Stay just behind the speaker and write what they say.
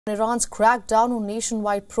Iran's crackdown on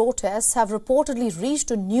nationwide protests have reportedly reached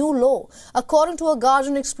a new low. According to a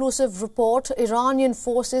Guardian exclusive report, Iranian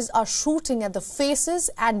forces are shooting at the faces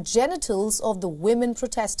and genitals of the women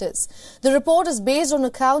protesters. The report is based on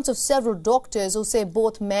accounts of several doctors who say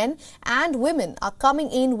both men and women are coming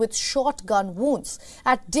in with shotgun wounds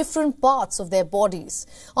at different parts of their bodies.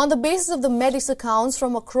 On the basis of the medics' accounts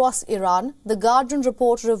from across Iran, the Guardian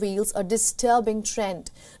report reveals a disturbing trend.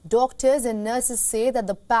 Doctors and nurses say that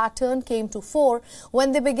the pattern came to fore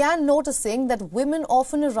when they began noticing that women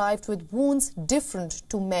often arrived with wounds different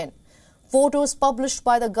to men. Photos published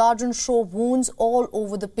by the Guardian show wounds all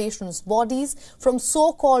over the patients' bodies from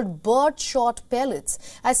so-called bird-shot pellets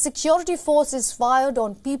as security forces fired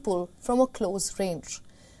on people from a close range.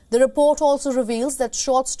 The report also reveals that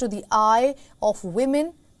shots to the eye of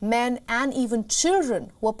women, men and even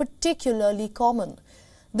children were particularly common.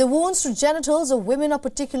 The wounds to genitals of women are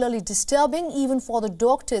particularly disturbing even for the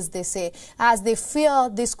doctors, they say, as they fear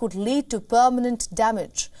this could lead to permanent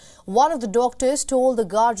damage. One of the doctors told The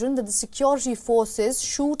Guardian that the security forces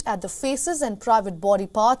shoot at the faces and private body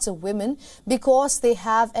parts of women because they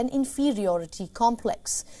have an inferiority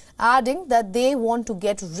complex, adding that they want to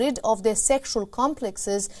get rid of their sexual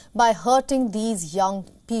complexes by hurting these young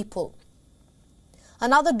people.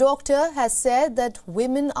 Another doctor has said that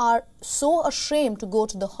women are so ashamed to go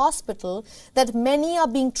to the hospital that many are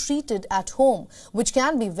being treated at home, which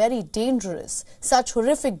can be very dangerous. Such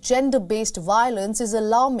horrific gender-based violence is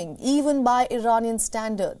alarming even by Iranian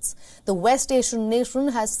standards. The West Asian nation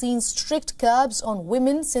has seen strict curbs on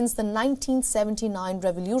women since the 1979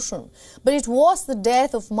 revolution. But it was the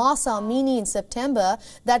death of Mahsa Amini in September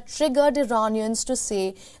that triggered Iranians to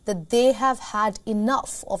say that they have had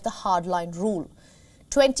enough of the hardline rule.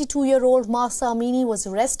 22-year-old Mahsa Amini was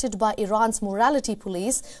arrested by Iran's morality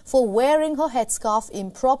police for wearing her headscarf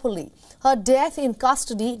improperly. Her death in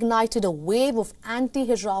custody ignited a wave of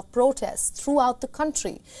anti-hijab protests throughout the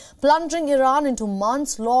country, plunging Iran into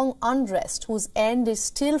months-long unrest whose end is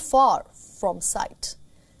still far from sight.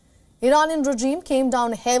 Iranian regime came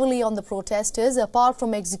down heavily on the protesters. Apart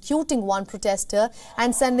from executing one protester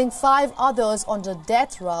and sending 5 others under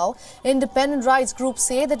death row, independent rights groups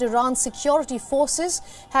say that Iran's security forces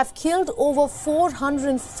have killed over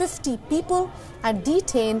 450 people and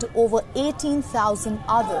detained over 18,000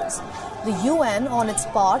 others. The UN, on its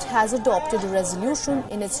part, has adopted a resolution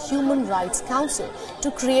in its Human Rights Council to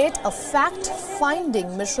create a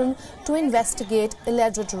fact-finding mission to investigate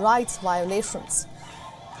alleged rights violations.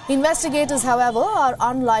 Investigators, however, are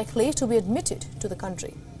unlikely to be admitted to the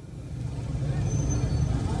country.